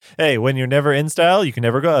Hey, when you're never in style, you can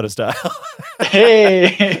never go out of style.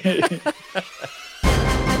 Hey.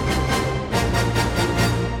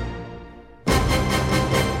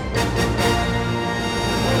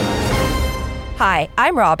 Hi,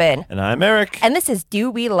 I'm Robin. And I'm Eric. And this is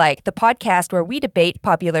Do We Like, the podcast where we debate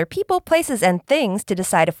popular people, places, and things to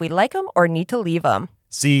decide if we like them or need to leave them.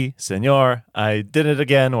 Si, senor. I did it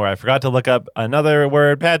again, or I forgot to look up another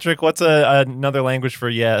word. Patrick, what's another language for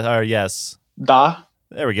yes? Or yes? Da.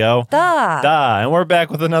 There we go. Da. And we're back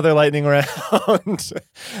with another lightning round.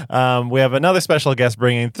 We have another special guest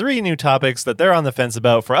bringing 3 new topics that they're on the fence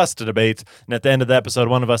about for us to debate. And at the end of the episode,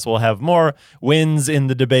 one of us will have more wins in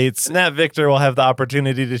the debates. And that victor will have the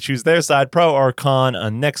opportunity to choose their side, pro or con,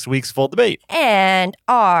 on next week's full debate. And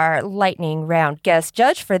our lightning round guest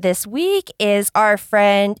judge for this week is our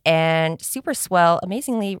friend and super swell,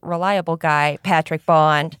 amazingly reliable guy, Patrick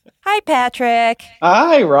Bond. Hi, Patrick.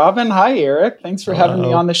 Hi, Robin. Hi, Eric. Thanks for having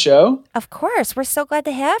me on the show. Of course. We're so glad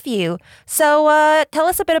to have you. So tell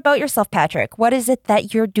us a bit about yourself, Patrick. What is it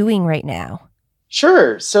that you're doing right now?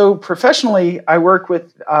 Sure. So professionally, I work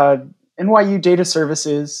with NYU Data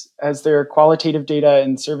Services as their qualitative data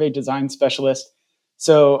and survey design specialist.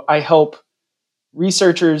 So I help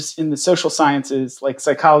researchers in the social sciences like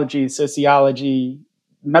psychology, sociology,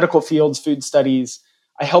 medical fields, food studies.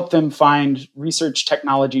 I help them find research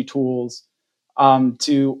technology tools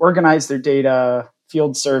to organize their data,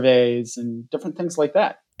 field surveys, and different things like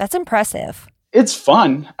that. That's impressive. It's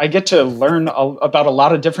fun. I get to learn about a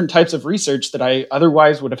lot of different types of research that I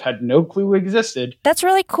otherwise would have had no clue existed. That's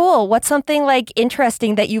really cool. What's something like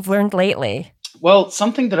interesting that you've learned lately? Well,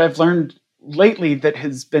 something that I've learned lately that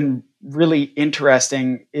has been really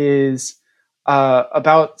interesting is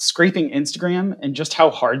about scraping Instagram and just how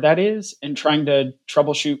hard that is, and trying to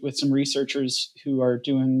troubleshoot with some researchers who are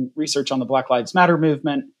doing research on the Black Lives Matter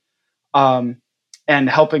movement, and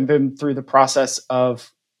helping them through the process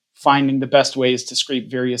of finding the best ways to scrape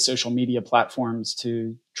various social media platforms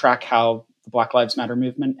to track how the Black Lives Matter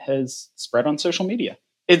movement has spread on social media.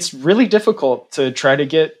 It's really difficult to try to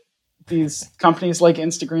get these companies like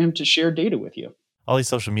Instagram to share data with you. All these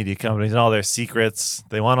social media companies and all their secrets,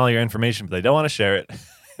 they want all your information, but they don't want to share it.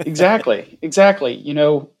 Exactly. You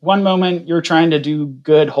know, one moment you're trying to do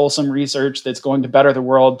good, wholesome research that's going to better the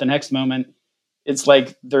world. The next moment, it's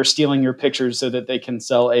like they're stealing your pictures so that they can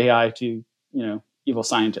sell AI to, evil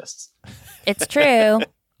scientists. It's true.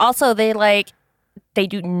 Also, they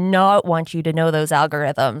do not want you to know those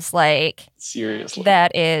algorithms. Seriously.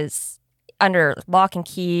 That is under lock and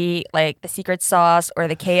key, like the secret sauce or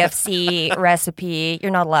the KFC recipe.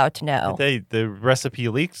 You're not allowed to know. The recipe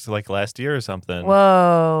leaked last year or something.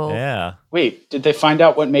 Whoa. Yeah. Wait, did they find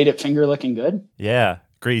out what made it finger licking good? Yeah.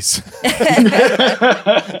 Grease.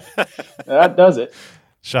 That does it.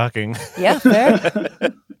 Shocking. Yeah, fair.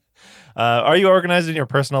 Are you organized in your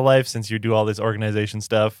personal life since you do all this organization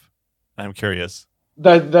stuff? I'm curious.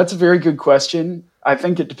 That's a very good question. I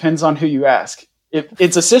think it depends on who you ask.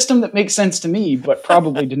 It's a system that makes sense to me, but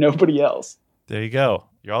probably to nobody else. There you go.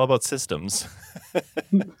 You're all about systems.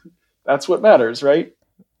 That's what matters, right?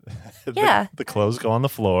 Yeah. The clothes go on the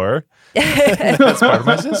floor. That's part of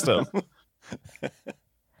my system.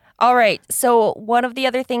 All right. So one of the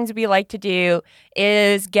other things we like to do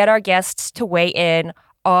is get our guests to weigh in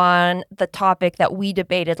on the topic that we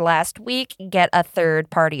debated last week, get a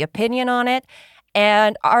third-party opinion on it.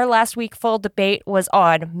 And our last week full debate was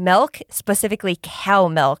on milk, specifically cow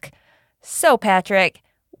milk. So, Patrick,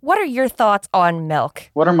 what are your thoughts on milk?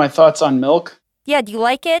 What are my thoughts on milk? Yeah, do you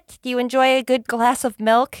like it? Do you enjoy a good glass of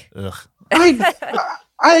milk? Ugh.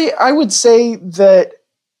 I would say that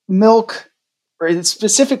milk, or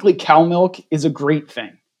specifically cow milk, is a great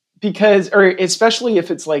thing or especially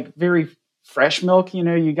if it's very fresh milk.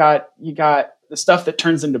 You got the stuff that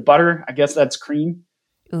turns into butter. I guess that's cream.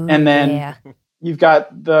 Ooh, and then yeah. You've got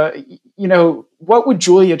what would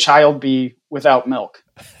Julia Child be without milk?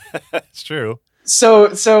 It's true.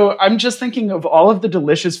 So I'm just thinking of all of the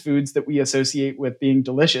delicious foods that we associate with being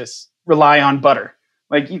delicious rely on butter.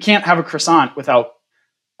 You can't have a croissant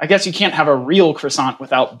I guess you can't have a real croissant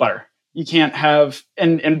without butter. You can't have,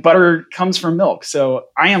 and butter comes from milk. So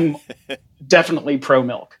I am definitely pro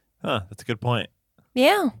milk. Huh, that's a good point.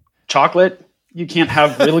 Yeah. Chocolate, you can't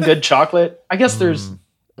have really good chocolate. I guess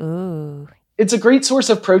Ooh. It's a great source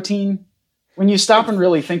of protein. When you stop and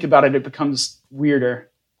really think about it, it becomes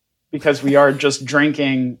weirder because we are just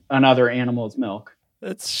drinking another animal's milk.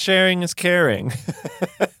 It's sharing is caring.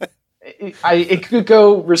 It could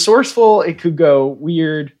go resourceful. It could go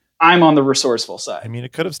weird. I'm on the resourceful side. I mean,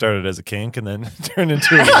 it could have started as a kink and then turned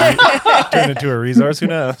into a resource. Who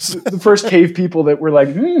knows? The first cave people that were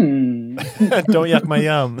like, Don't yuck my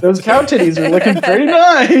yum. those cow titties are looking pretty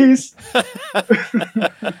nice.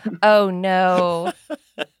 Oh, no.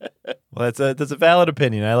 Well, that's a valid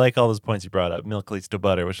opinion. I like all those points you brought up. Milk leads to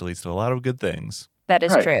butter, which leads to a lot of good things. That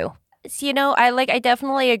is Right. true. So, I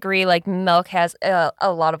definitely agree. Like, milk has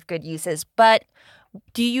a lot of good uses. But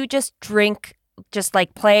do you just drink just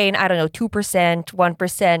like plain, I don't know, 2%,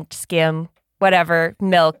 1% skim, whatever,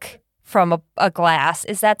 milk from a glass?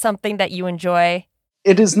 Is that something that you enjoy?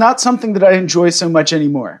 It is not something that I enjoy so much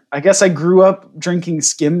anymore. I guess I grew up drinking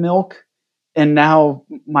skim milk, and now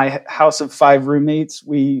my house of 5 roommates,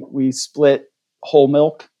 we split whole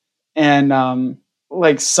milk. And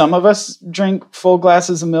like some of us drink full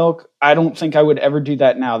glasses of milk. I don't think I would ever do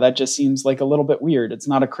that now. That just seems like a little bit weird. It's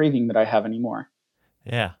not a craving that I have anymore.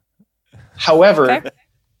 Yeah. However, Okay.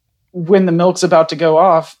 when the milk's about to go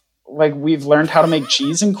off, like we've learned how to make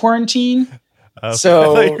cheese in quarantine. Okay. So-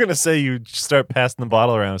 I thought you were going to say you start passing the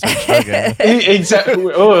bottle around. And start chugging.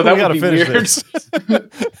 Exactly. Oh, that We gotta would be finish weird. this.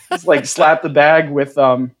 Just like slap the bag with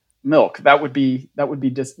milk. That would be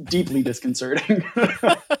deeply disconcerting.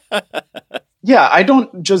 Yeah, I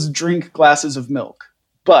don't just drink glasses of milk,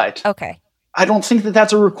 but Okay. I don't think that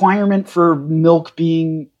that's a requirement for milk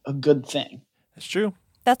being a good thing. It's true.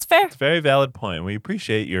 That's fair. It's a very valid point. We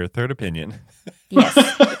appreciate your third opinion. Yes.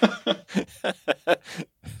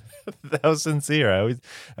 That was sincere.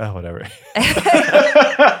 Whatever.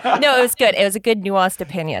 No, it was good. It was a good nuanced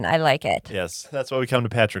opinion. I like it. Yes, that's what we come to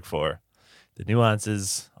Patrick for. The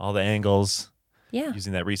nuances, all the angles, Yeah,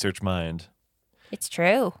 using that research mind. it's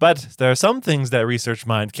true. But there are some things that research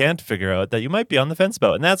mind can't figure out that you might be on the fence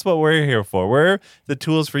about. And that's what we're here for. We're the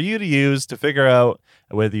tools for you to use to figure out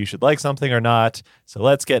whether you should like something or not. So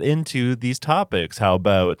let's get into these topics. How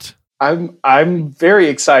about? I'm very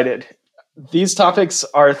excited. These topics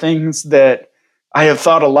are things that I have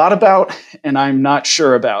thought a lot about and I'm not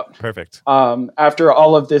sure about. Perfect. After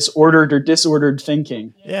all of this ordered or disordered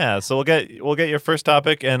thinking. Yeah, so we'll get your first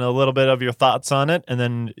topic and a little bit of your thoughts on it, and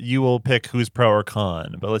then you will pick who's pro or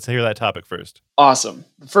con. But let's hear that topic first. Awesome.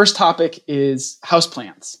 The first topic is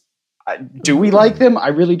houseplants. Do we like them? I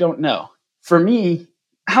really don't know. For me,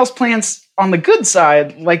 houseplants on the good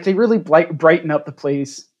side, like they really brighten up the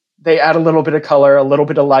place. They add a little bit of color, a little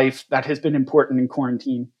bit of life. That has been important in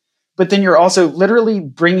quarantine. But then you're also literally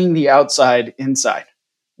bringing the outside inside,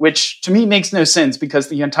 which to me makes no sense because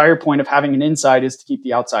the entire point of having an inside is to keep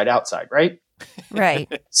the outside outside, right? Right.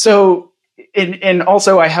 So, and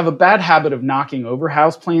also I have a bad habit of knocking over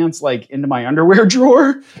houseplants like into my underwear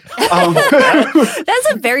drawer.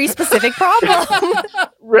 That's a very specific problem.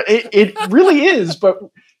 It really is, but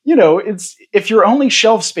it's if your only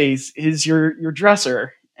shelf space is your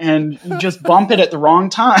dresser and you just bump it at the wrong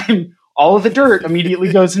time, all of the dirt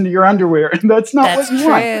immediately goes into your underwear, and that's not That's what you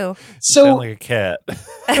want. true. You So, sound like a cat.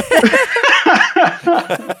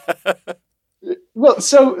 well,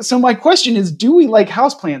 so my question is, do we like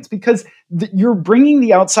houseplants? Because you're bringing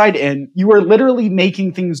the outside in. You are literally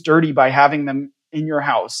making things dirty by having them in your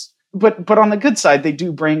house. But on the good side, they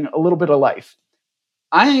do bring a little bit of life.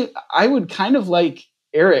 I would kind of like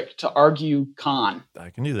Eric to argue con. I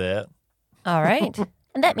can do that. All right.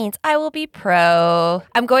 And that means I will be pro.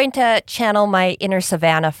 I'm going to channel my inner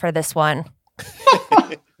Savannah for this one.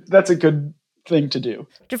 That's a good thing to do.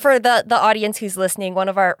 For the audience who's listening, one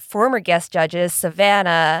of our former guest judges,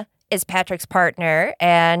 Savannah, is Patrick's partner,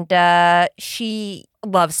 and she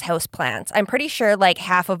loves houseplants. I'm pretty sure like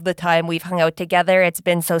half of the time we've hung out together, it's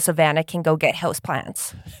been so Savannah can go get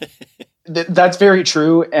houseplants. That's very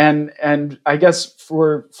true. And I guess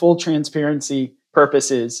for full transparency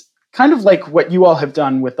purposes, kind of like what you all have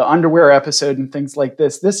done with the underwear episode and things like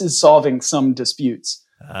this is solving some disputes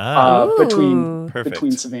Ooh. Perfect.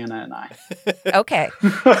 between Savannah and I. Okay.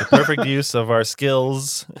 The perfect use of our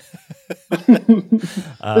skills.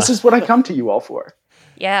 This is what I come to you all for.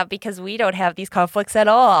 Yeah, because we don't have these conflicts at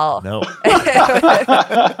all. No.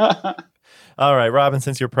 All right, Robin,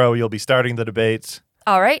 since you're pro, you'll be starting the debate.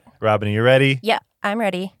 All right. Robin, are you ready? Yeah, I'm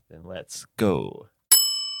ready. Then let's go.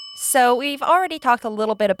 So we've already talked a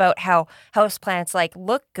little bit about how houseplants like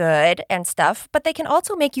look good and stuff, but they can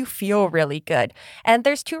also make you feel really good. And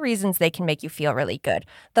there's 2 reasons they can make you feel really good.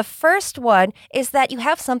 The first one is that you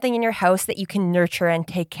have something in your house that you can nurture and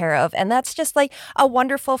take care of. And that's just like a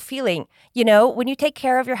wonderful feeling. You know, when you take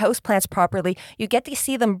care of your houseplants properly, you get to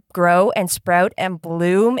see them grow and sprout and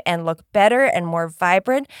bloom and look better and more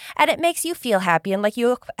vibrant. And it makes you feel happy and like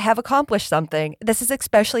you have accomplished something. This is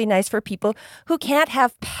especially nice for people who can't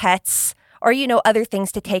have pets or, other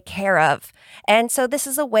things to take care of. And so this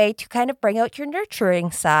is a way to kind of bring out your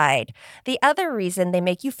nurturing side. The other reason they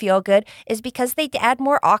make you feel good is because they add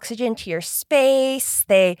more oxygen to your space.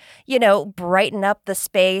 They, brighten up the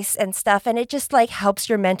space and stuff. And it just like helps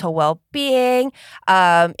your mental well-being.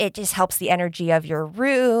 It just helps the energy of your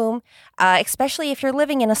room, especially if you're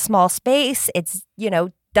living in a small space. It's,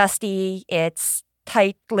 dusty, it's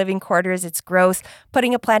tight living quarters, it's gross.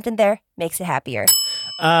 Putting a plant in there makes it happier.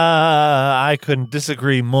 I couldn't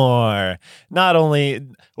disagree more. Not only,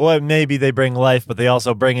 maybe they bring life, but they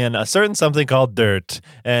also bring in a certain something called dirt.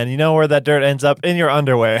 And you know where that dirt ends up? In your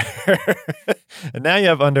underwear. And now you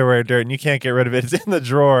have underwear dirt and you can't get rid of it. It's in the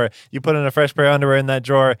drawer. You put in a fresh pair of underwear in that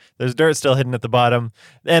drawer. There's dirt still hidden at the bottom.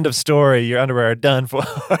 End of story. Your underwear are done for.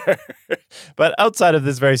 But outside of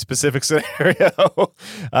this very specific scenario,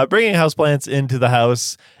 bringing houseplants into the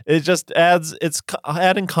house, it just it's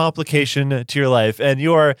adding complication to your life. And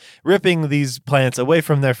you're ripping these plants away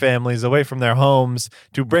from their families, away from their homes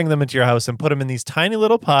to bring them into your house and put them in these tiny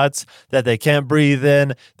little pots that they can't breathe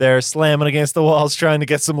in. They're slamming against the walls trying to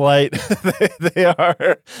get some light. They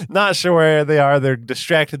are not sure where they are. They're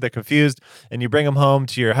distracted. They're confused. And you bring them home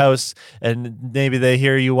to your house and maybe they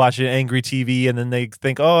hear you watching angry TV and then they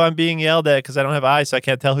think, oh, I'm being yelled at because I don't have eyes, so I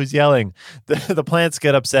can't tell who's yelling. The plants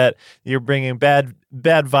get upset. You're bringing bad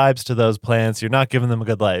vibes to those plants. You're not giving them a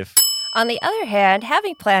good life. On the other hand,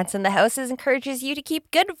 having plants in the houses encourages you to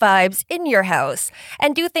keep good vibes in your house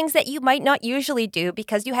and do things that you might not usually do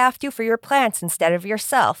because you have to for your plants instead of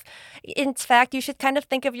yourself. In fact, you should kind of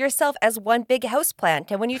think of yourself as one big house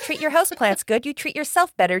plant. And when you treat your house plants good, you treat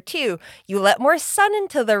yourself better too. You let more sun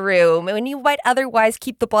into the room when you might otherwise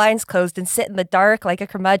keep the blinds closed and sit in the dark like a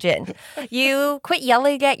curmudgeon. You quit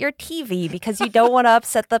yelling at your TV because you don't want to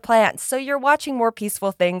upset the plants. So you're watching more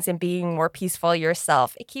peaceful things and being more peaceful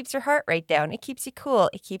yourself. It keeps your heart rate down. It keeps you cool.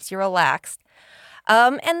 It keeps you relaxed.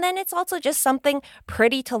 And then it's also just something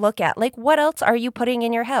pretty to look at. Like, what else are you putting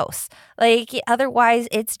in your house? Like, otherwise,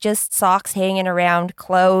 it's just socks hanging around,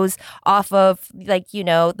 clothes off of,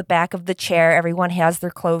 the back of the chair. Everyone has their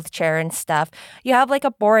clothes chair and stuff. You have, a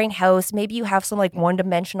boring house. Maybe you have some,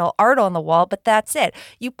 one-dimensional art on the wall, but that's it.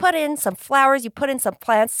 You put in some flowers, you put in some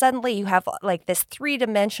plants. Suddenly, you have, this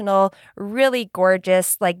three-dimensional, really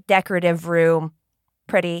gorgeous, decorative room.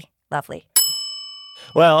 Pretty lovely.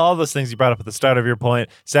 Well, all those things you brought up at the start of your point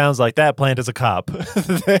sounds like that plant is a cop.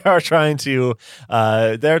 They're trying to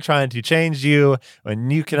change you when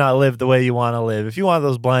you cannot live the way you want to live. If you want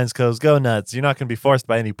those blinds closed, go nuts. You're not going to be forced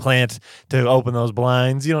by any plant to open those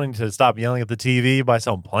blinds. You don't need to stop yelling at the TV by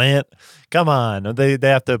some plant. Come on. They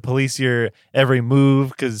have to police your every move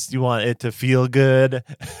because you want it to feel good.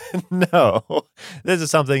 No. This is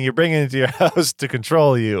something you're bringing into your house to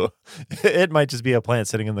control you. It might just be a plant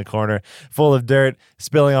sitting in the corner full of dirt,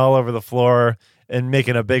 spilling all over the floor and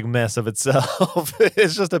making a big mess of itself.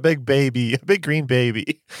 It's just a big baby, a big green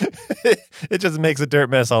baby. It just makes a dirt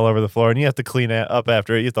mess all over the floor, and you have to clean it up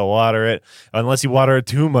after it. You have to water it, unless you water it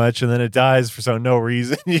too much, and then it dies for no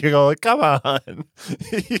reason. You go, come on.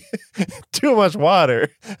 Too much water.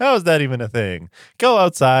 How is that even a thing? Go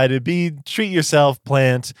outside treat yourself,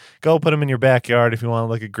 plant. Go put them in your backyard if you want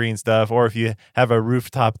to look at green stuff, or if you have a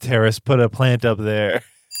rooftop terrace, put a plant up there.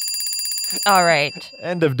 All right.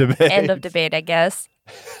 End of debate. End of debate, I guess.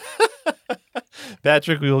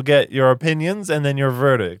 Patrick, we will get your opinions and then your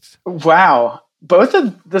verdict. Wow. Both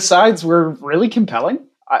of the sides were really compelling.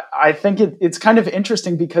 I think it's kind of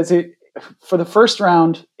interesting because for the first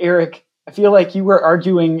round, Eric, I feel like you were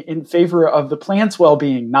arguing in favor of the plant's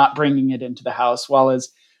well-being, not bringing it into the house, while as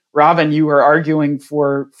Robin, you were arguing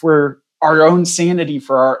for our own sanity,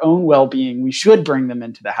 for our own well-being. We should bring them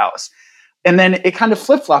into the house. And then it kind of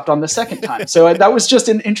flip-flopped on the second time. So that was just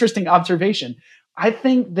an interesting observation. I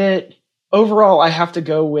think that overall, I have to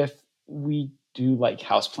go with we do like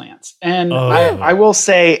houseplants. And I will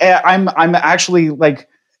say, I'm actually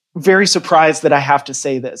very surprised that I have to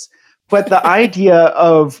say this. But the idea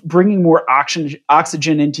of bringing more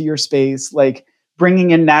oxygen into your space, bringing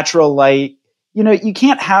in natural light, you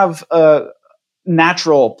can't have a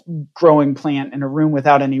natural growing plant in a room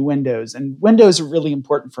without any windows, and windows are really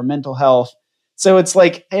important for mental health. So it's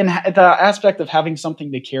in the aspect of having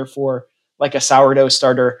something to care for, like a sourdough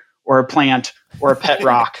starter or a plant or a pet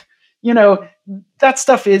rock, that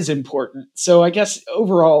stuff is important. So I guess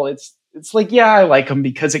overall it's I like them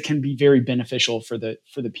because it can be very beneficial for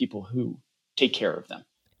the people who take care of them.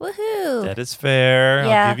 Woohoo. That is fair.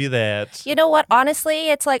 Yeah. I'll give you that. You know what? Honestly,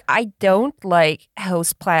 it's I don't like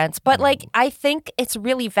houseplants, but I think it's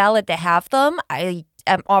really valid to have them. I'm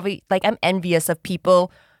envious of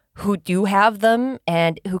people who do have them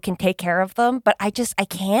and who can take care of them, but I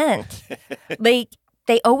can't. They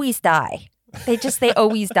always die. They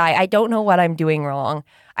always die. I don't know what I'm doing wrong.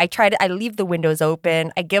 I leave the windows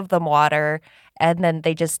open, I give them water, and then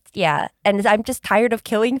they just, and I'm just tired of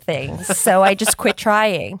killing things. So I just quit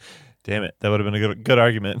trying. Damn it. That would have been a good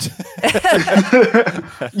argument.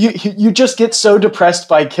 You just get so depressed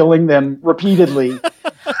by killing them repeatedly.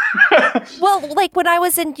 Well, like when I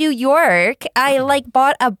was in New York, I like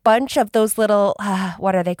bought a bunch of those little,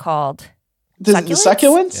 what are they called? The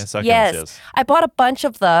succulents? Yeah, succulents, Yes. I bought a bunch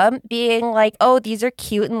of them being like, oh, these are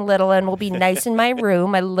cute and little and will be nice in my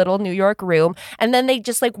room, my little New York room. And then they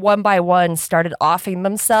just like one by one started offing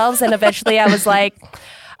themselves. And eventually I was like,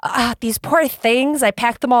 these poor things. I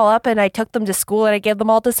packed them all up and I took them to school and I gave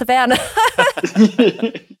them all to Savannah.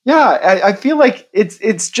 Yeah, I feel like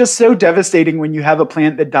it's just so devastating when you have a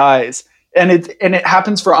plant that dies. And it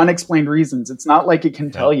happens for unexplained reasons. It's not like it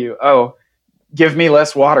can tell you, oh, give me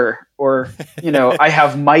less water, or, I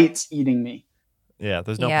have mites eating me. Yeah,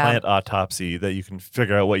 there's no plant autopsy that you can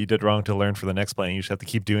figure out what you did wrong to learn for the next plant. You just have to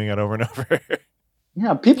keep doing it over and over.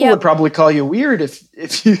 Yeah, people would probably call you weird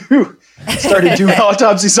if you started doing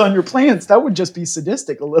autopsies on your plants. That would just be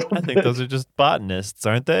sadistic a little bit. I think those are just botanists,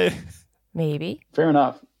 aren't they? Maybe. Fair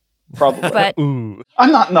enough. Probably. But Ooh.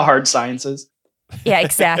 I'm not in the hard sciences. Yeah,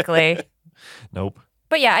 exactly. Nope.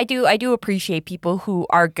 But yeah, I do appreciate people who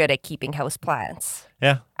are good at keeping house plants.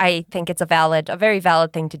 Yeah. I think it's a very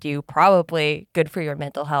valid thing to do, probably good for your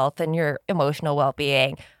mental health and your emotional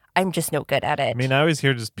well-being. I'm just no good at it. I mean, I always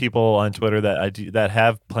hear just people on Twitter that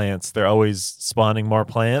have plants. They're always spawning more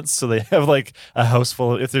plants, so they have like a house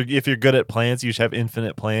full of. If you're good at plants, you should have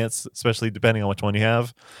infinite plants, especially depending on which one you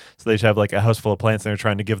have. So they should have like a house full of plants, and they're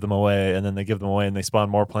trying to give them away, and then they give them away, and they spawn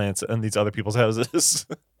more plants in these other people's houses.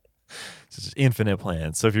 It's just infinite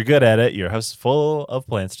plants. So if you're good at it, your house is full of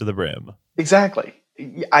plants to the brim. Exactly.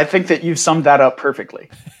 I think that you've summed that up perfectly.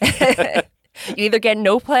 You either get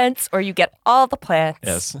no plants or you get all the plants.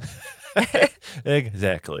 Yes.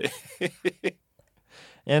 Exactly.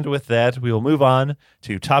 And with that, we will move on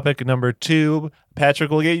to topic number 2.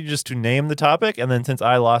 Patrick will get you just to name the topic, and then since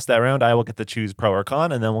I lost that round, I will get to choose pro or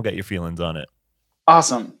con, and then we'll get your feelings on it.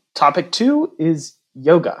 Awesome. Topic 2 is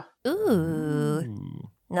yoga. Ooh.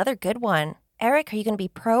 Another good one. Eric, are you going to be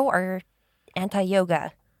pro or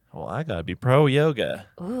anti-yoga? Well, I gotta be pro yoga.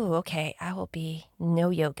 Ooh, okay. I will be no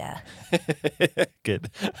yoga. Good.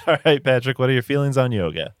 All right, Patrick, what are your feelings on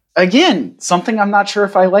yoga? Again, something I'm not sure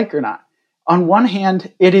if I like or not. On one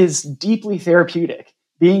hand, it is deeply therapeutic.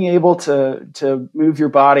 Being able to move your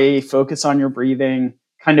body, focus on your breathing,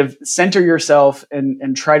 kind of center yourself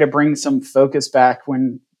and try to bring some focus back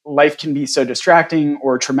when life can be so distracting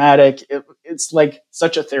or traumatic. It's like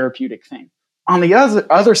such a therapeutic thing. On the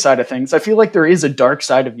other side of things, I feel like there is a dark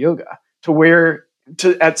side of yoga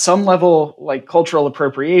at some level, like cultural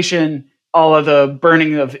appropriation, all of the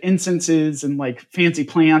burning of incenses and like fancy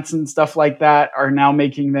plants and stuff like that are now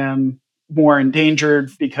making them more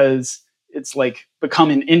endangered because it's like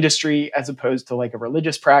become an industry as opposed to like a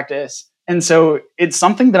religious practice. And so it's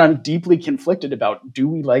something that I'm deeply conflicted about. Do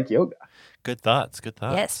we like yoga? Good thoughts.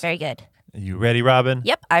 Yes, very good. Are you ready, Robin?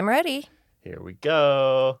 Yep, I'm ready. Here we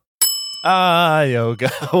go. Yoga.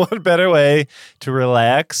 What better way to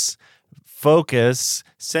relax, focus,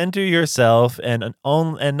 center yourself, and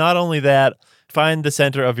not only that, find the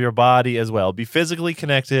center of your body as well. Be physically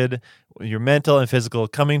connected, your mental and physical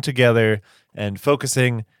coming together and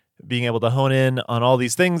focusing, being able to hone in on all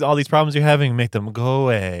these things, all these problems you're having, make them go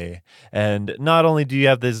away. And not only do you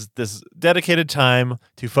have this dedicated time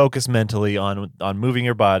to focus mentally on moving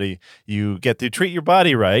your body, you get to treat your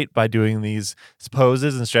body right by doing these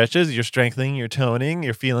poses and stretches. You're strengthening, you're toning,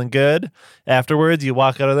 you're feeling good. Afterwards, you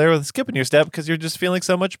walk out of there with a skip in your step because you're just feeling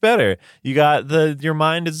so much better. You got your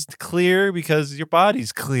mind is clear because your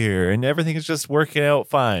body's clear and everything is just working out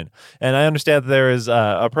fine. And I understand that there is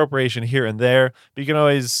appropriation here and there, but you can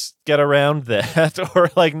always get around that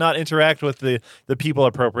or like not interact with the people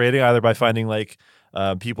appropriating, either by finding like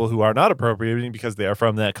people who are not appropriating because they are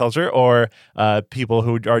from that culture, or people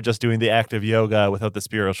who are just doing the active yoga without the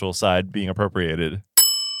spiritual side being appropriated.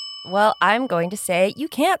 Well, I'm going to say you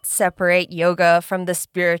can't separate yoga from the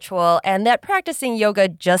spiritual, and that practicing yoga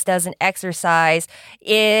just as an exercise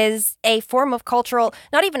is a form of cultural,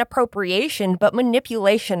 not even appropriation, but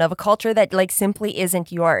manipulation of a culture that like simply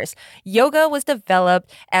isn't yours. Yoga was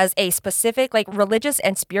developed as a specific like religious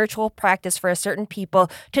and spiritual practice for a certain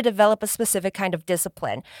people to develop a specific kind of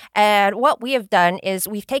discipline. And what we have done is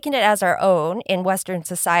we've taken it as our own in Western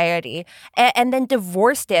society and then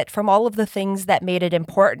divorced it from all of the things that made it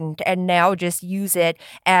important important and now just use it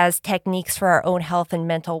as techniques for our own health and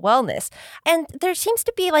mental wellness. And there seems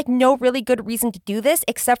to be like no really good reason to do this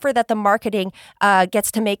except for that the marketing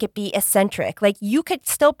gets to make it be eccentric. Like you could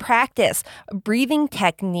still practice breathing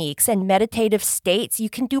techniques and meditative states. You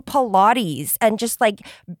can do Pilates and just like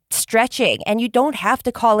stretching, and you don't have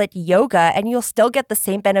to call it yoga, and you'll still get the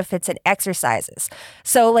same benefits and exercises.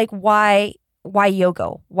 So like why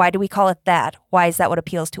yoga? Why do we call it that? Why is that what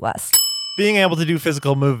appeals to us? Being able to do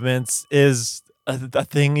physical movements is a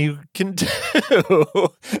thing you can do,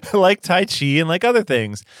 like Tai Chi and like other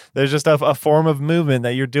things. There's just a form of movement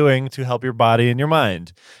that you're doing to help your body and your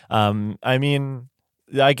mind. I mean,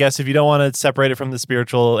 I guess if you don't want to separate it from the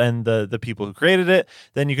spiritual and the people who created it,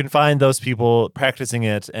 then you can find those people practicing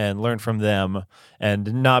it and learn from them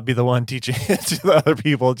and not be the one teaching it to the other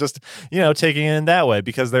people, just, taking it in that way,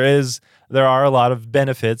 because there are a lot of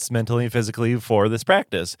benefits mentally and physically for this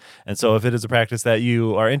practice. And so if it is a practice that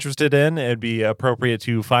you are interested in, it'd be appropriate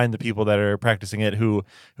to find the people that are practicing it who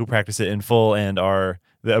practice it in full and are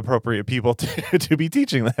the appropriate people to be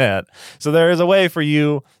teaching that. So there is a way for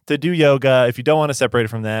you to do yoga if you don't want to separate it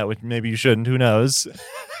from that, which maybe you shouldn't, who knows?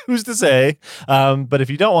 Who's to say? But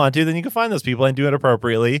if you don't want to, then you can find those people and do it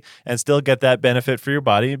appropriately and still get that benefit for your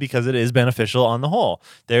body because it is beneficial on the whole.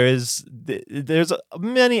 There's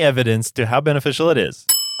many evidence to how beneficial it is.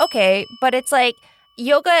 Okay, but it's like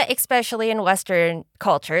yoga, especially in Western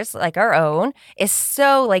cultures like our own, is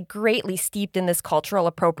so like greatly steeped in this cultural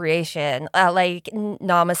appropriation. Like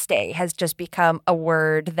namaste has just become a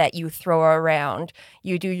word that you throw around.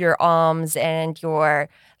 You do your alms and your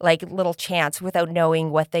like little chants without knowing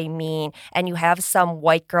what they mean. And you have some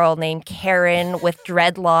white girl named Karen with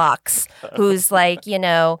dreadlocks who's like,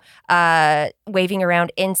 waving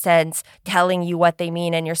around incense, telling you what they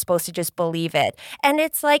mean, and you're supposed to just believe it. And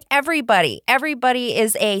it's like everybody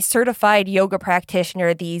is a certified yoga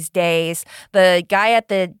practitioner these days. The guy at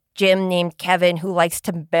the gym named Kevin who likes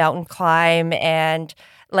to mountain climb and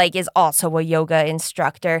like is also a yoga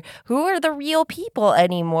instructor. Who are the real people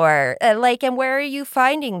anymore? And where are you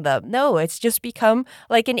finding them? No, it's just become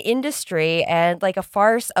like an industry and like a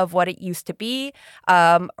farce of what it used to be,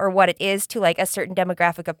 or what it is to like a certain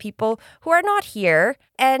demographic of people who are not here.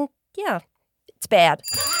 And yeah, it's bad.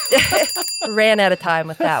 Ran out of time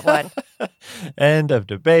with that one. End of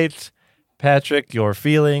debate. Patrick, your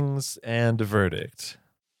feelings and verdict.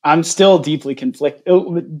 I'm still deeply conflicted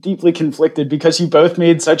because you both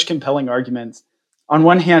made such compelling arguments. On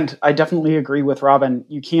one hand, I definitely agree with Robin.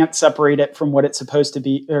 You can't separate it from what it's supposed to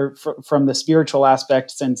be, or from the spiritual aspect,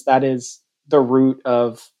 since that is the root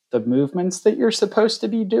of the movements that you're supposed to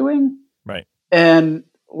be doing. Right. And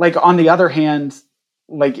like on the other hand,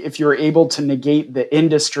 like if you're able to negate the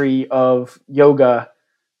industry of yoga,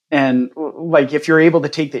 and like if you're able to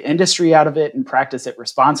take the industry out of it and practice it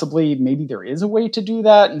responsibly, maybe there is a way to do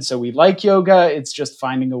that. And so we like yoga. It's just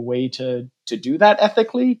finding a way to do that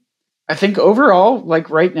ethically. I think overall, like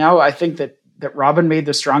right now, I think that Robin made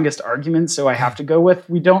the strongest argument. So I have to go with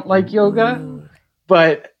we don't like yoga. Ooh.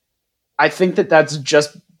 But I think that that's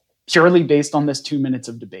just purely based on this 2 minutes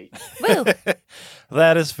of debate. Woo.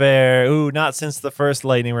 That is fair. Ooh, not since the first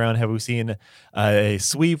lightning round have we seen a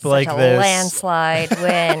sweep like Such a this. landslide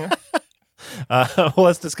win.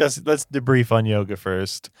 Let's debrief on yoga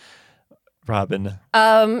first. Robin.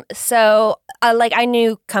 So I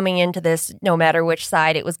knew coming into this, no matter which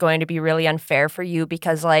side, it was going to be really unfair for you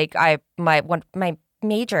because like my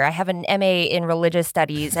major, I have an MA in religious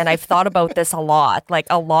studies, and I've thought about this a lot.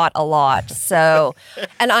 So,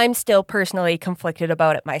 and I'm still personally conflicted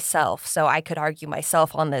about it myself. So I could argue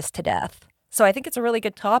myself on this to death. So I think it's a really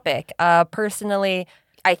good topic. Personally,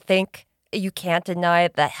 I think you can't deny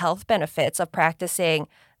the health benefits of practicing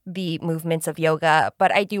the movements of yoga,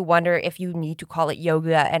 but I do wonder if you need to call it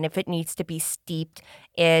yoga and if it needs to be steeped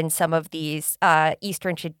in some of these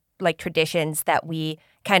Eastern traditions that we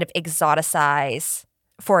kind of exoticize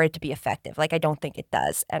for it to be effective. Like, I don't think it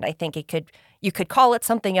does. And I think you could call it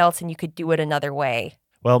something else and you could do it another way.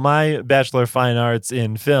 Well, my Bachelor of Fine Arts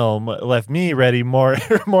in film left me more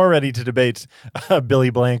ready to debate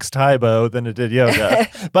Billy Blank's Taibo than it did yoga.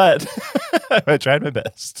 But I tried my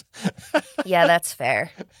best. Yeah, that's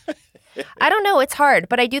fair. I don't know. It's hard.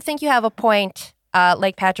 But I do think you have a point,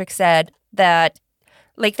 like Patrick said, that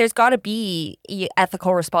like there's got to be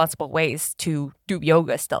ethical, responsible ways to do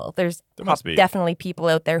yoga still. There must be. Definitely people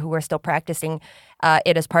out there who are still practicing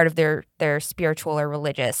it as part of their spiritual or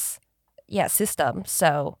religious system.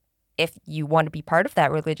 So if you want to be part of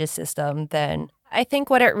that religious system, then I think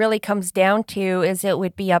what it really comes down to is it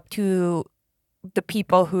would be up to the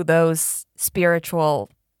people who those spiritual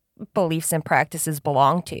beliefs and practices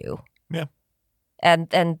belong to. Yeah. and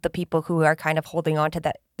the people who are kind of holding on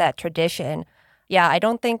to that tradition. Yeah, I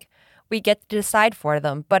don't think we get to decide for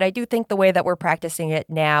them, but I do think the way that we're practicing it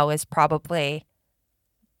now is probably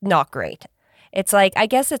not great. It's like, I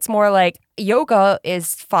guess it's more like yoga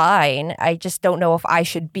is fine. I just don't know if I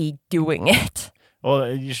should be doing it.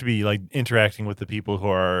 Well, you should be like interacting with the people who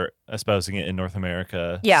are espousing it in North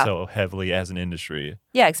America so heavily as an industry.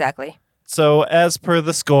 Yeah, exactly. So as per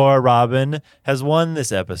the score, Robin has won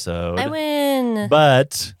this episode. I win.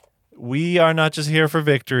 But we are not just here for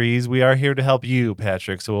victories. We are here to help you,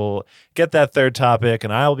 Patrick. So we'll get that third topic,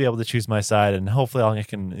 and I'll be able to choose my side, and hopefully I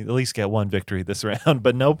can at least get one victory this round,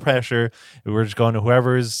 but no pressure. We're just going to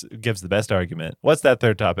whoever gives the best argument. What's that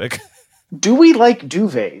third topic? Do we like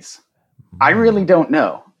duvets? I really don't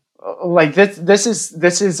know. Like this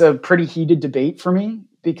is a pretty heated debate for me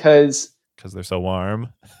because they're so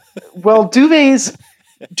warm. Well, duvets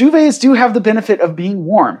do have the benefit of being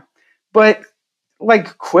warm, but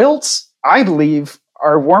like quilts, I believe,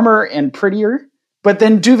 are warmer and prettier. But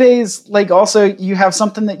then duvets, like also you have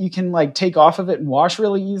something that you can like take off of it and wash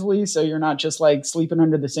really easily, so you're not just like sleeping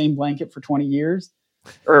under the same blanket for 20 years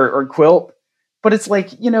or quilt. But it's like,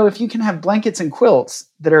 if you can have blankets and quilts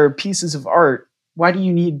that are pieces of art, why do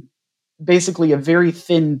you need basically a very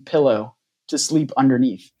thin pillow to sleep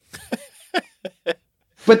underneath?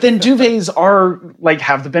 But then duvets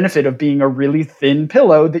have the benefit of being a really thin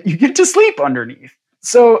pillow that you get to sleep underneath.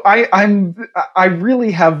 So I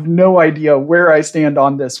really have no idea where I stand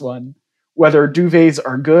on this one, whether duvets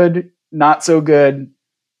are good, not so good,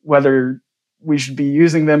 whether we should be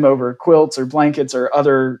using them over quilts or blankets or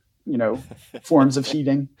other forms of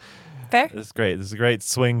heating. Fair. This is great. This is great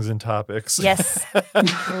swings and topics. Yes. Love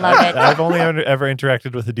it. I've only ever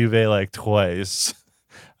interacted with a duvet like twice.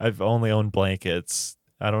 I've only owned blankets.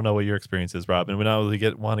 I don't know what your experience is, Robin. We don't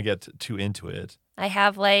really want to get too into it. I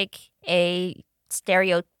have like a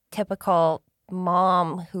stereotypical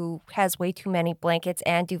mom who has way too many blankets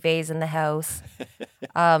and duvets in the house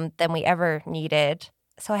than we ever needed.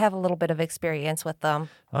 So I have a little bit of experience with them.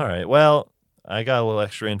 All right. Well, I got a little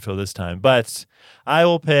extra info this time, but I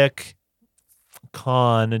will pick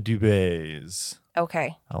con duvets.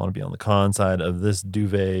 Okay. I want to be on the con side of this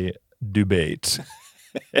duvet debate.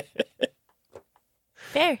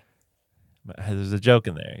 Fair. There's a joke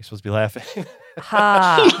in there. You're supposed to be laughing.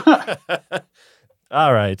 Ha.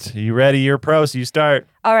 All right. You ready? You're pro, so you start.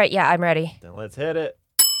 All right. Yeah, I'm ready. Then let's hit it.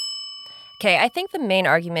 Okay. I think the main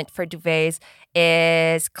argument for duvets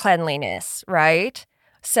is cleanliness, right?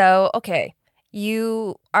 So, okay.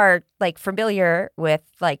 You are like familiar with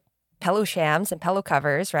like pillow shams and pillow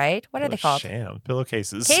covers, right? What are they called?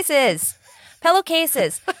 Pillowcases.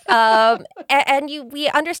 Pillowcases. And we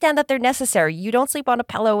understand that they're necessary. You don't sleep on a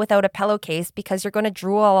pillow without a pillowcase because you're going to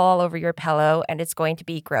drool all over your pillow and it's going to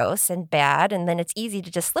be gross and bad. And then it's easy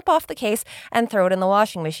to just slip off the case and throw it in the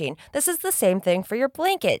washing machine. This is the same thing for your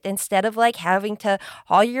blanket. Instead of like having to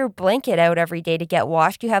haul your blanket out every day to get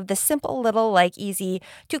washed, you have this simple little like easy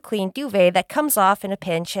to clean duvet that comes off in a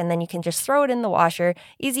pinch and then you can just throw it in the washer.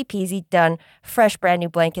 Easy peasy, done. Fresh brand new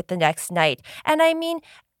blanket the next night. And I mean,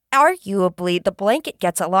 arguably, the blanket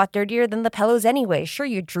gets a lot dirtier than the pillows anyway. Sure,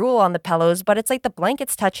 you drool on the pillows, but it's like the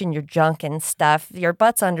blanket's touching your junk and stuff. Your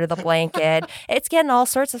butt's under the blanket. It's getting all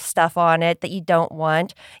sorts of stuff on it that you don't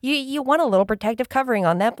want. You want a little protective covering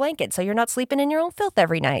on that blanket so you're not sleeping in your own filth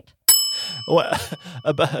every night. Well,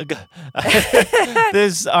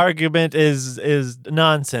 this argument is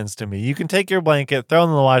nonsense to me. You can take your blanket, throw it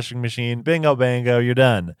in the washing machine, bingo bango, you're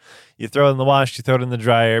done. You throw it in the wash, you throw it in the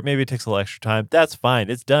dryer. Maybe it takes a little extra time. That's fine.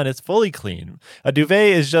 It's done. It's fully clean. A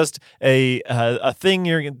duvet is just a thing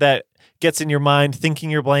that gets in your mind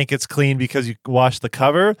thinking your blanket's clean because you wash the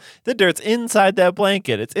cover. The dirt's inside that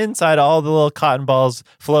blanket. It's inside all the little cotton balls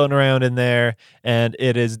floating around in there, and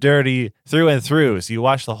it is dirty through and through. So you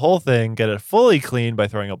wash the whole thing, get it fully clean by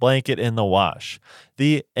throwing a blanket in the wash.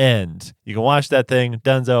 The end. You can wash that thing,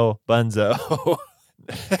 dunzo, bunzo.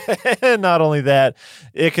 And not only that,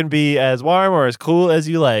 it can be as warm or as cool as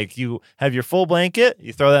you like. You have your full blanket,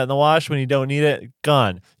 you throw that in the wash when you don't need it,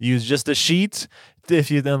 gone. You use just a sheet.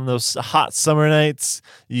 If you're on those hot summer nights,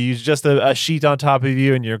 you use just a sheet on top of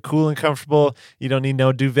you and you're cool and comfortable. You don't need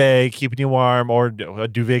no duvet keeping you warm or a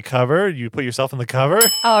duvet cover. You put yourself in the cover.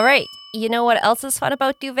 All right. You know what else is fun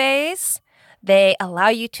about duvets? They allow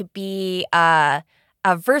you to be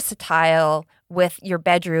versatile with your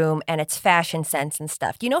bedroom and its fashion sense and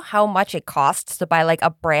stuff. Do you know how much it costs to buy like a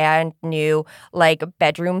brand new like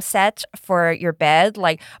bedroom set for your bed?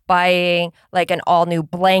 Like buying like an all new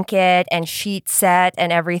blanket and sheet set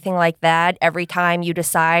and everything like that every time you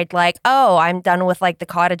decide like, oh, I'm done with like the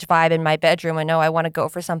cottage vibe in my bedroom. I know I want to go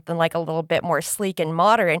for something like a little bit more sleek and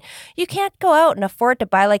modern. You can't go out and afford to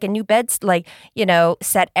buy like a new bed, like,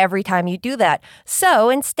 set every time you do that. So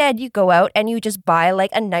instead you go out and you just buy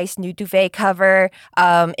like a nice new duvet cover.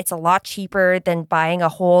 It's a lot cheaper than buying a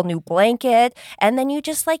whole new blanket. And then you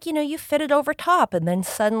just like, you fit it over top and then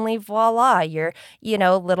suddenly voila, your,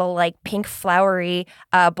 little like pink flowery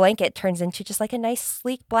blanket turns into just like a nice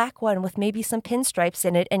sleek black one with maybe some pinstripes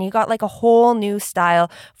in it. And you got like a whole new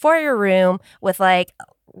style for your room with like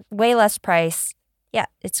way less price. Yeah,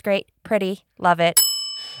 it's great. Pretty. Love it.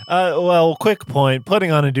 Well, quick point.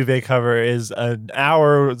 Putting on a duvet cover is an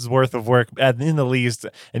hour's worth of work in the least,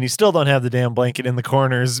 and you still don't have the damn blanket in the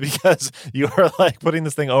corners because you are like putting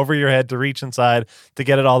this thing over your head to reach inside to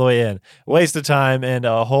get it all the way in. Waste of time and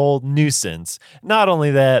a whole nuisance. Not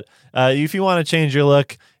only that, if you want to change your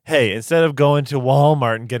look, hey, instead of going to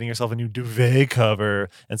Walmart and getting yourself a new duvet cover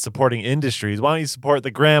and supporting industries, why don't you support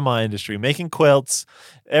the grandma industry, making quilts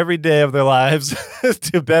every day of their lives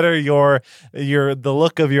to better the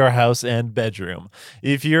look of your house and bedroom.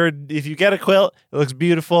 If you get a quilt, it looks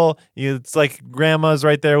beautiful. It's like grandma's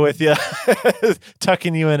right there with you,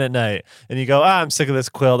 tucking you in at night. And you go, I'm sick of this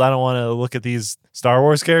quilt. I don't want to look at these Star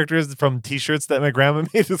Wars characters from T-shirts that my grandma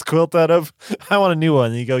made this quilt out of. I want a new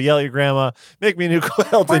one. And you go yell at your grandma, make me a new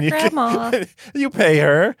quilt. Poor and grandma. You pay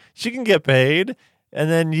her. She can get paid. And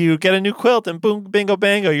then you get a new quilt and boom, bingo,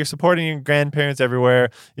 bango. You're supporting your grandparents everywhere.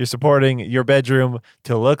 You're supporting your bedroom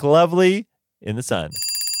to look lovely in the sun.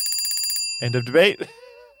 End of debate.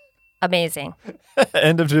 Amazing.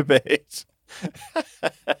 End of debate.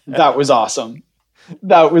 That was awesome.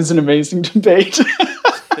 That was an amazing debate.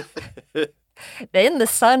 In the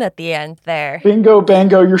sun at the end there. Bingo,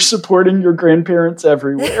 bango, you're supporting your grandparents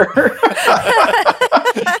everywhere.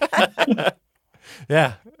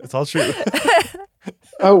 Yeah, it's all true.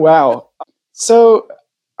 Oh, wow. So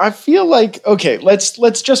I feel like, okay,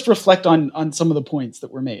 let's just reflect on some of the points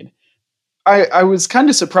that were made. I was kind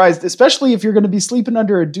of surprised, especially if you're going to be sleeping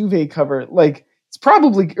under a duvet cover, like it's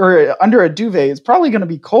probably, or under a duvet, it's probably going to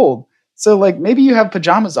be cold. So like maybe you have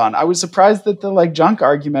pajamas on. I was surprised that the like junk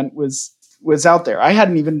argument was out there. I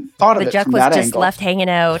hadn't even thought of it from that angle. The junk was just left hanging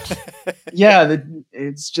out. Yeah,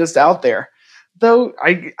 it's just out there. Though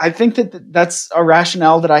I think that's a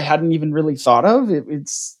rationale that I hadn't even really thought of.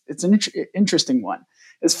 It's an interesting one.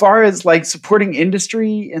 As far as like supporting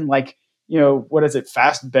industry and like, what is it,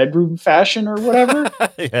 fast bedroom fashion or whatever?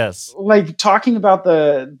 Yes. Like talking about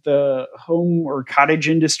the home or cottage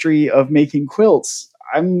industry of making quilts,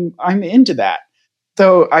 I'm into that.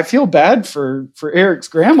 Though I feel bad for Eric's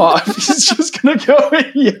grandma if he's just going to go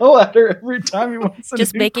and yell at her every time he wants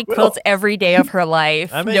just making quilts every day of her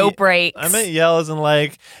life. No breaks. I meant yell as in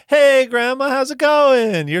like, hey, grandma, how's it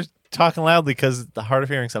going? You're talking loudly because the hard of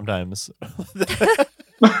hearing sometimes.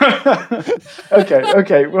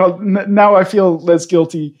 Okay. Well, now I feel less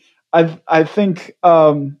guilty. I think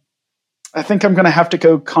I'm going to have to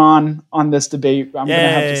go con on this debate. I'm going to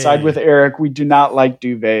have to side with Eric. We do not like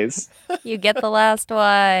duvets. You get the last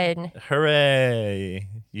one. Hooray.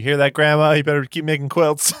 You hear that, Grandma? You better keep making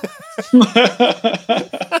quilts.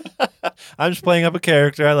 I'm just playing up a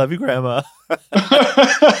character. I love you, Grandma.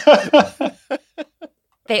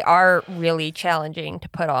 They are really challenging to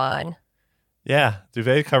put on. Yeah,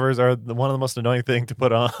 duvet covers are one of the most annoying thing to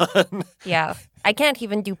put on. Yeah, I can't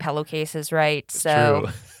even do pillowcases right, so...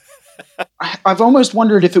 True. I've almost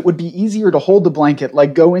wondered if it would be easier to hold the blanket,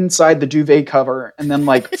 like go inside the duvet cover and then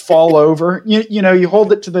like fall over. You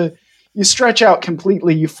hold it you stretch out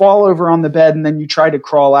completely, you fall over on the bed, and then you try to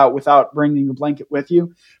crawl out without bringing the blanket with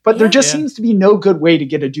you. But there just seems to be no good way to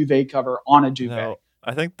get a duvet cover on a duvet. No,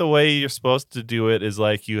 I think the way you're supposed to do it is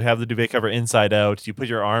like you have the duvet cover inside out, you put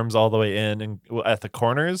your arms all the way in and at the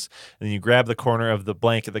corners, and then you grab the corner of the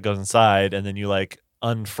blanket that goes inside, and then you like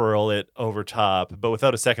unfurl it over top, but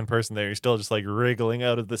without a second person there, you're still just like wriggling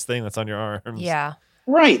out of this thing that's on your arms. Yeah.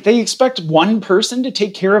 Right. They expect one person to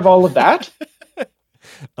take care of all of that?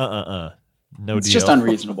 No deal. It's just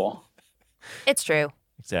unreasonable. It's true.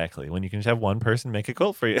 Exactly. When you can just have one person make a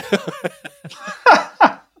quilt for you.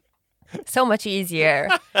 So much easier.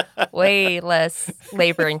 Way less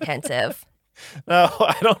labor intensive. No,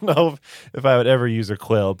 I don't know if I would ever use a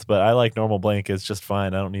quilt, but I like normal blankets just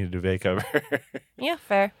fine. I don't need a duvet cover. Yeah,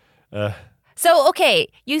 fair. So, okay,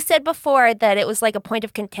 you said before that it was like a point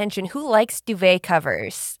of contention. Who likes duvet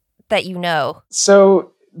covers that you know?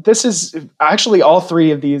 So this is actually all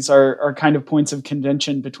three of these are kind of points of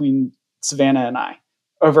contention between Savannah and I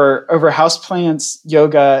over houseplants,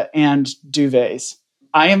 yoga, and duvets.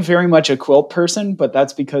 I am very much a quilt person, but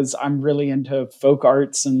that's because I'm really into folk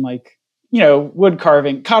arts and like, wood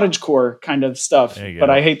carving, cottagecore kind of stuff. But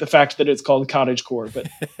I hate the fact that it's called cottagecore. But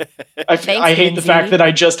I hate the fact that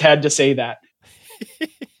I just had to say that.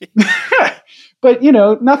 But,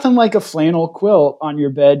 nothing like a flannel quilt on your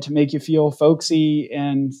bed to make you feel folksy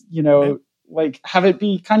and, like have it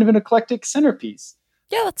be kind of an eclectic centerpiece.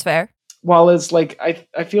 Yeah, that's fair. While as like,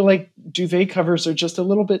 I feel like duvet covers are just a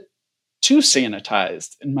little bit too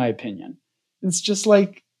sanitized, in my opinion. It's just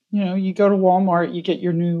like, you go to Walmart, you get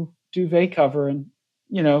your new duvet cover, and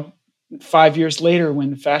 5 years later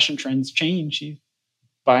when the fashion trends change, you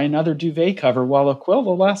buy another duvet cover, while a quilt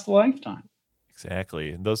will last a lifetime.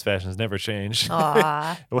 Exactly. Those fashions never change.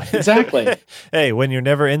 Exactly. Hey, when you're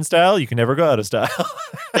never in style, you can never go out of style.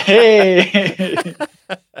 Hey.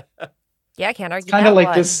 Yeah, I can't argue. Kind of like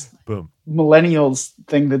one. this Boom. millennials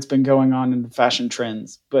thing that's been going on in the fashion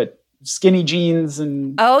trends, but skinny jeans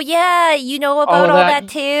and Oh yeah, you know about all that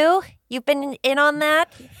too? You've been in on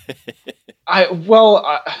that? I've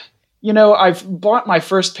bought my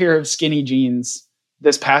first pair of skinny jeans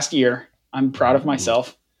this past year. I'm proud of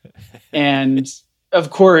myself. And of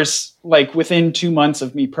course, like within 2 months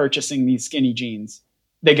of me purchasing these skinny jeans,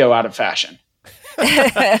 they go out of fashion.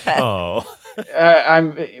 Oh.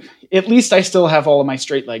 At least I still have all of my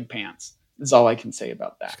straight leg pants. Is all I can say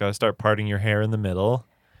about that. Just gotta start parting your hair in the middle.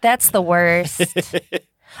 That's the worst.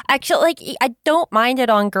 Actually, like, I don't mind it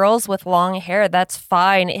on girls with long hair. That's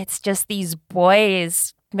fine. It's just these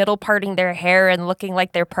boys middle parting their hair and looking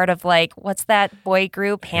like they're part of, like, what's that boy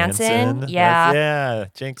group? Hanson? Yeah. Yeah,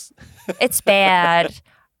 Jinx. It's bad.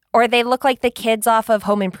 Or they look like the kids off of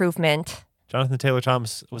Home Improvement. Jonathan Taylor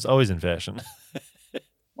Thomas was always in fashion.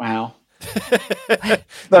 Wow.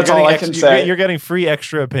 That's all I can say. You're getting free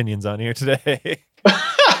extra opinions on here today.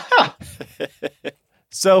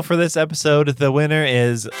 So for this episode, the winner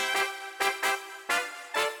is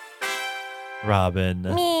Robin.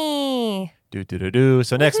 Me.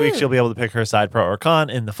 So next week, she'll be able to pick her side pro or con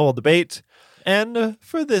in the full debate. And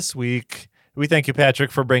for this week, we thank you,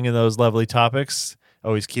 Patrick, for bringing those lovely topics,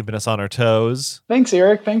 always keeping us on our toes. Thanks,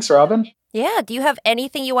 Eric. Thanks, Robin. Yeah. Do you have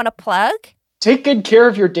anything you want to plug? Take good care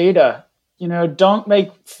of your data. Don't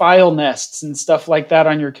make file nests and stuff like that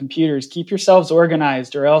on your computers. Keep yourselves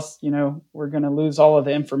organized, or else, we're going to lose all of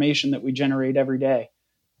the information that we generate every day.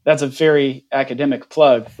 That's a very academic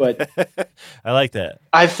plug, but I like that.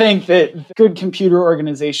 I think that good computer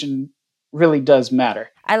organization really does matter.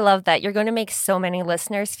 I love that. You're going to make so many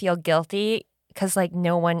listeners feel guilty because, like,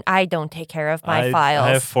 I don't take care of my files.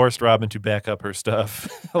 I have forced Robin to back up her stuff.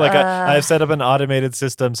 I've set up an automated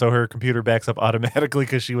system so her computer backs up automatically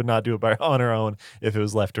because she would not do it on her own if it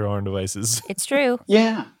was left to her own devices. It's true.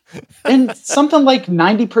 Yeah. And something like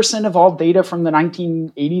 90% of all data from the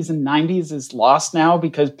 1980s and 90s is lost now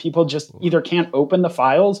because people just either can't open the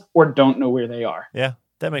files or don't know where they are. Yeah,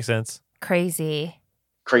 that makes sense. Crazy.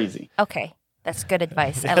 Okay. That's good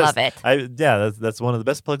advice. I love it. That's one of the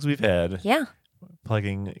best plugs we've had. Yeah.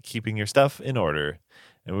 Keeping your stuff in order.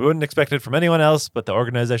 And we wouldn't expect it from anyone else but the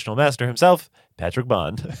organizational master himself, Patrick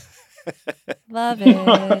Bond. Love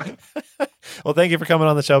it. Well, thank you for coming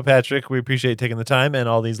on the show, Patrick. We appreciate taking the time and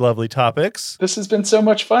all these lovely topics. This has been so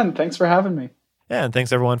much fun. Thanks for having me. Yeah, and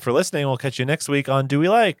thanks everyone for listening. We'll catch you next week on Do We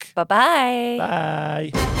Like? Bye-bye.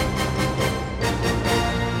 Bye.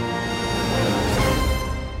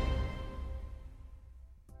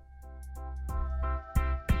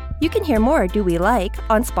 You can hear more Do We Like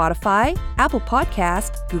on Spotify, Apple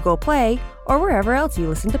Podcasts, Google Play, or wherever else you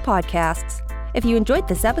listen to podcasts. If you enjoyed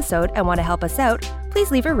this episode and want to help us out,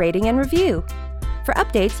 please leave a rating and review. For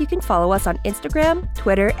updates, you can follow us on Instagram,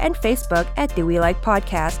 Twitter, and Facebook at Do We Like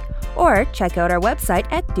Podcast, or check out our website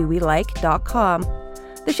at dowelike.com.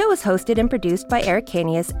 The show is hosted and produced by Eric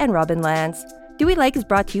Canius and Robin Lance. Do We Like is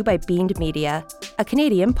brought to you by Beamed Media, a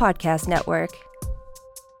Canadian podcast network.